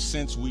have come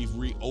since we've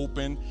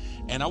reopened.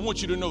 And I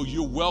want you to know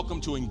you're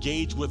welcome to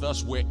engage with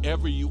us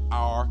wherever you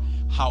are,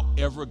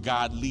 however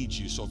God leads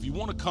you. So if you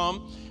want to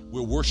come,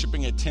 we're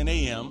worshiping at 10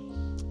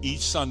 a.m.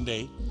 each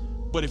Sunday.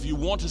 But if you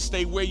want to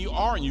stay where you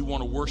are and you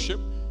want to worship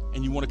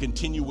and you want to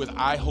continue with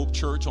I Hope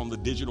Church on the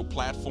digital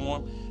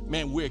platform,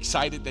 man, we're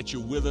excited that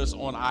you're with us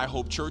on I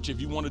Hope Church.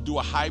 If you want to do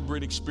a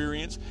hybrid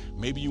experience,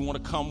 maybe you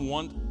want to come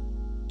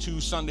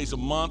 1-2 Sundays a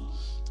month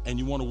and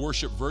you want to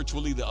worship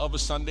virtually the other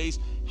Sundays,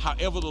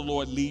 however the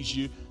Lord leads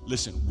you,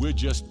 listen, we're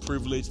just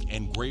privileged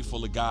and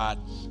grateful to God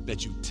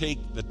that you take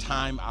the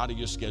time out of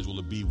your schedule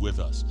to be with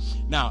us.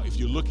 Now, if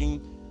you're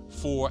looking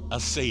for a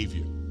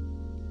Savior,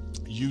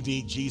 you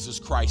need Jesus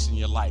Christ in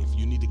your life.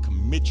 You need to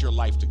commit your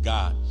life to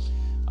God.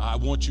 I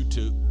want you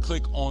to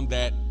click on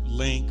that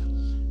link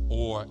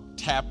or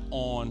tap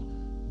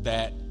on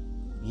that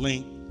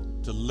link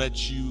to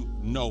let you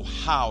know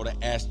how to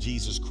ask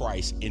Jesus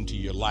Christ into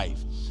your life.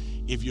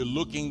 If you're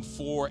looking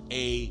for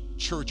a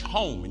church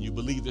home and you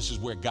believe this is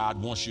where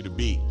God wants you to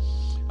be,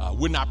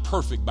 we're not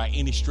perfect by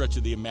any stretch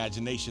of the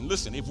imagination.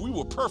 Listen, if we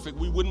were perfect,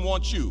 we wouldn't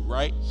want you,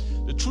 right?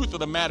 The truth of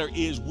the matter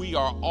is we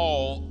are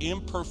all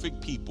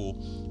imperfect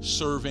people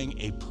serving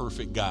a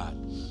perfect God,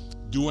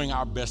 doing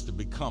our best to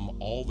become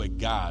all that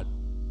God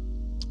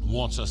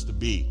wants us to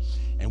be.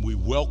 And we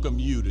welcome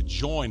you to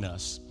join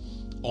us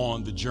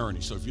on the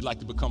journey. So if you'd like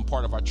to become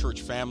part of our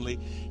church family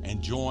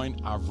and join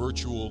our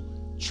virtual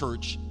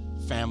church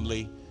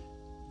family,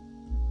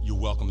 you're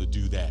welcome to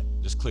do that.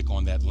 Just click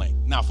on that link.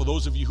 Now, for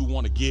those of you who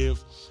want to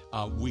give,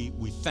 we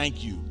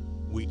thank you.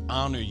 We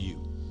honor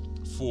you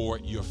for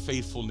your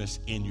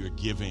faithfulness in your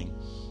giving.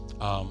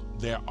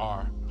 There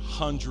are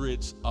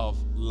hundreds of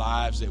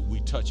lives that we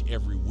touch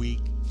every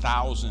week,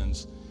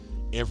 thousands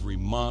every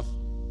month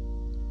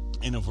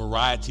in a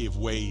variety of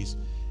ways.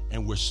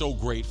 And we're so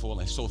grateful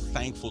and so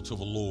thankful to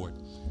the Lord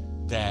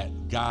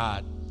that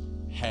God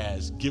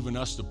has given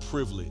us the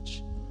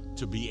privilege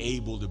to be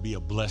able to be a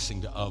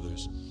blessing to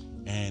others.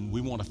 And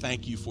we want to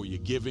thank you for your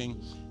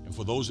giving. And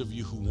for those of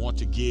you who want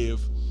to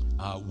give,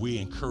 we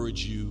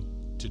encourage you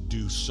to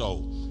do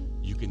so.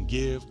 You can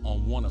give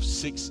on one of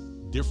 6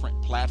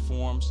 different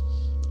platforms,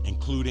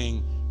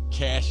 including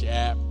Cash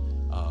App,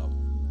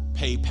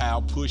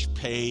 PayPal, Push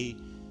Pay,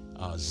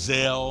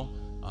 Zelle,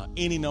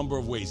 any number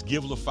of ways,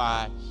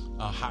 Givelify.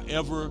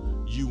 However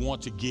you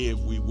want to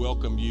give, we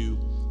welcome you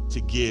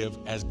to give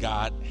as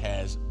God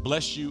has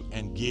blessed you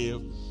and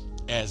give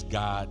as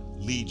God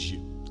leads you.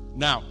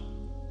 Now,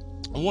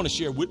 I want to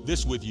share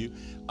this with you.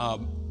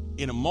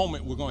 In a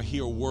moment, we're going to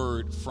hear a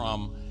word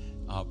from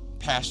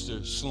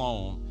Pastor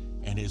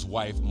Sloan and his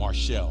wife,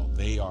 Marshall.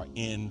 They are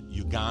in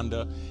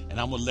Uganda, and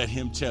I'm going to let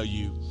him tell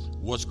you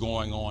what's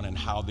going on and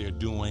how they're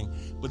doing.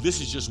 But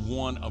this is just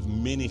one of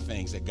many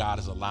things that God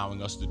is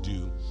allowing us to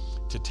do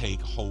to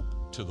take hope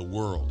to the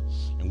world.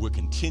 And we're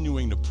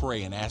continuing to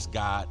pray and ask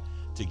God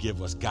to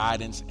give us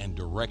guidance and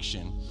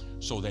direction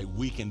so that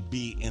we can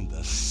be in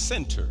the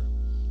center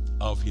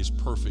of his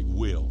perfect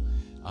will.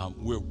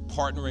 We're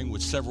partnering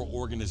with several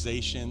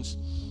organizations,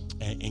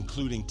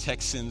 including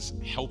Texans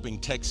Helping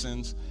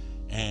Texans,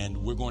 and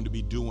we're going to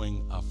be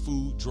doing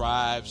food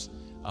drives,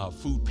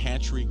 food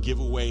pantry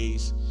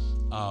giveaways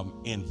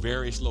in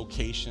various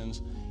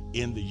locations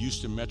in the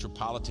Houston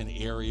metropolitan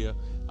area.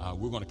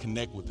 We're going to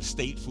connect with the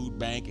State Food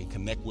Bank and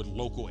connect with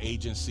local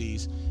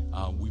agencies.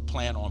 We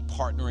plan on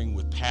partnering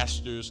with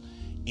pastors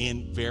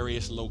in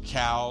various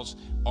locales.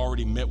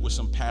 Already met with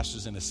some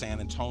pastors in the San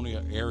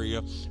Antonio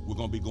area. We're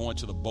going to be going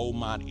to the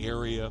Beaumont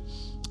area.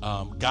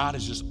 God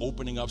is just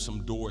opening up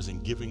some doors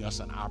and giving us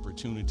an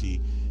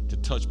opportunity to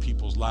touch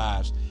people's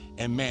lives.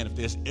 And man, if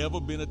there's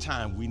ever been a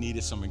time we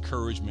needed some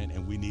encouragement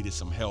and we needed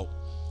some help,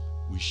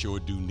 we sure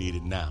do need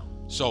it now.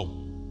 So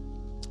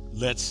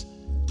let's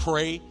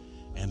pray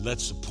and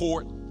let's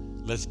support,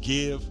 let's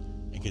give,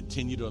 and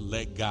continue to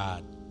let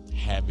God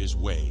have his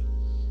way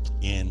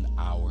in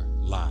our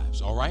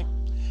lives. All right?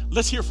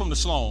 Let's hear from the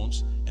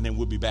Sloans, and then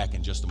we'll be back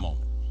in just a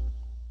moment.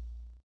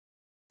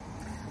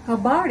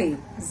 Habari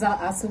za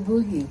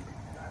asubuhi.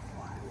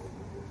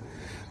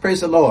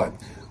 Praise the Lord.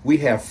 We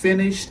have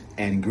finished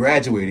and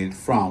graduated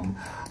from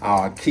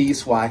our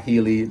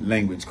Kiswahili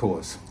language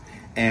course.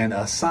 And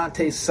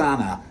asante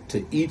sana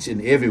to each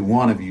and every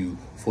one of you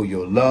for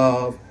your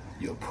love,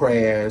 your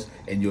prayers,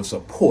 and your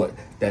support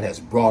that has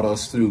brought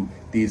us through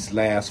these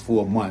last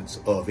 4 months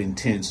of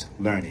intense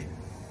learning.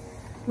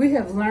 We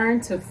have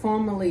learned to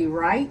formally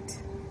write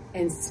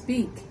and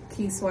speak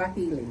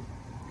Kiswahili.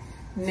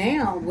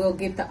 Now we'll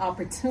get the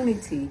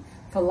opportunity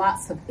for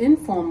lots of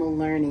informal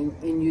learning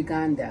in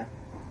Uganda.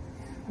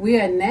 We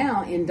are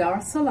now in Dar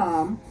es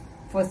Salaam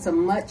for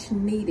some much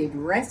needed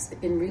rest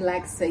and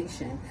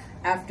relaxation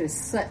after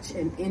such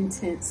an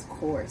intense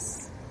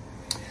course.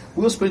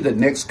 We'll spend the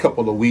next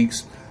couple of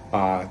weeks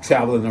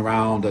traveling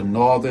around the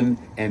northern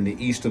and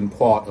the eastern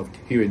part of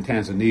here in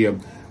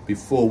Tanzania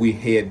before we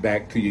head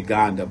back to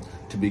Uganda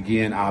to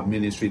begin our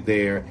ministry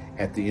there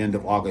at the end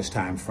of August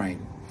time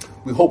frame.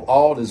 We hope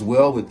all is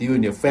well with you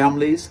and your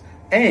families,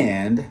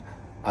 and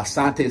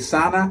asante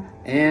sana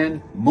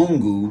and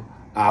Mungu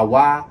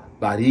awa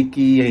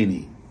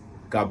barikieni.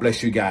 God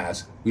bless you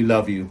guys. We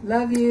love you.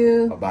 Love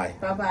you. Bye-bye.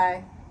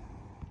 Bye-bye.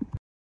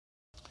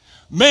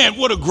 Man,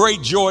 what a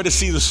great joy to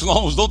see the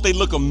Sloans. Don't they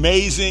look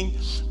amazing?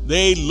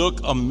 They look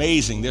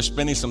amazing. They're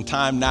spending some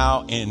time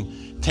now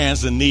in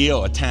Tanzania,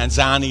 or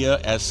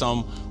Tanzania, as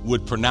some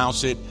would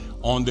pronounce it,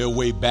 on their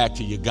way back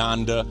to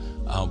Uganda.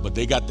 But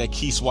they got that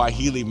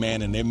Kiswahili,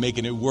 man, and they're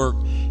making it work.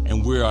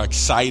 And we're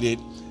excited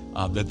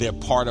that they're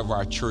part of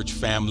our church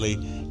family.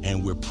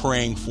 And we're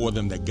praying for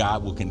them that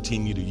God will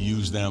continue to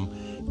use them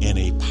in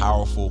a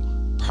powerful,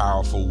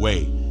 powerful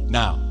way.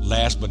 Now,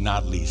 last but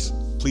not least,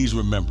 please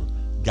remember,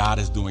 God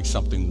is doing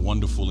something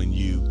wonderful in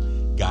you.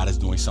 God is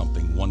doing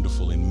something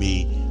wonderful in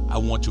me. I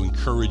want to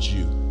encourage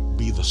you,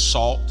 be the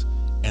salt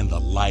and the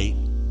light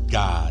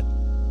God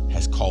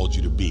has called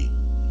you to be.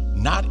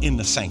 Not in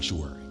the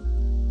sanctuary,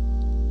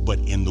 but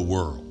in the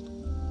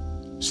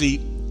world. See,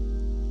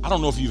 I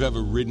don't know if you've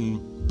ever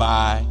ridden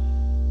by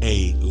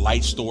a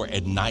light store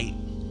at night.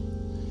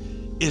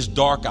 It's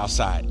dark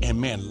outside, and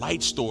man,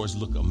 light stores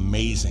look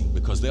amazing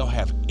because they'll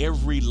have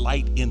every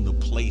light in the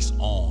place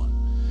on.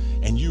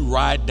 And you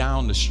ride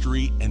down the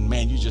street and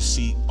man, you just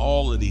see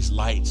all of these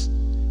lights.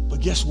 But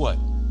guess what?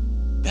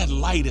 That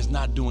light is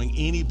not doing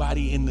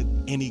anybody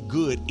any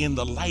good in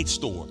the light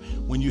store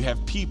when you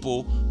have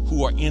people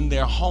who are in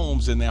their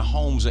homes and their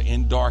homes are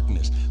in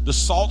darkness. The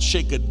salt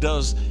shaker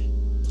does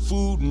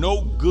food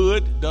no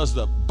good, does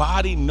the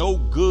body no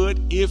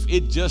good if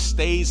it just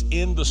stays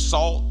in the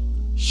salt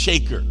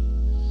shaker,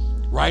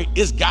 right?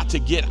 It's got to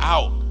get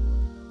out.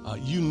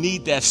 You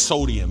need that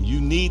sodium.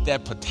 You need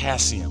that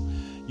potassium.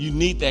 You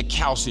need that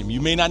calcium.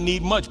 You may not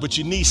need much, but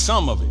you need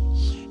some of it.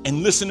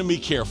 And listen to me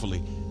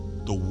carefully.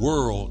 The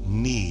world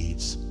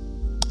needs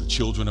the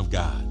children of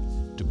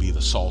God to be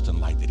the salt and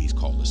light that he's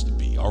called us to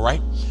be. All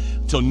right?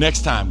 Until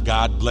next time,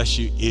 God bless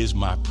you is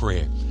my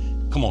prayer.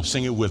 Come on,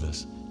 sing it with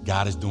us.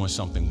 God is doing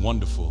something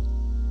wonderful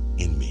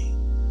in me.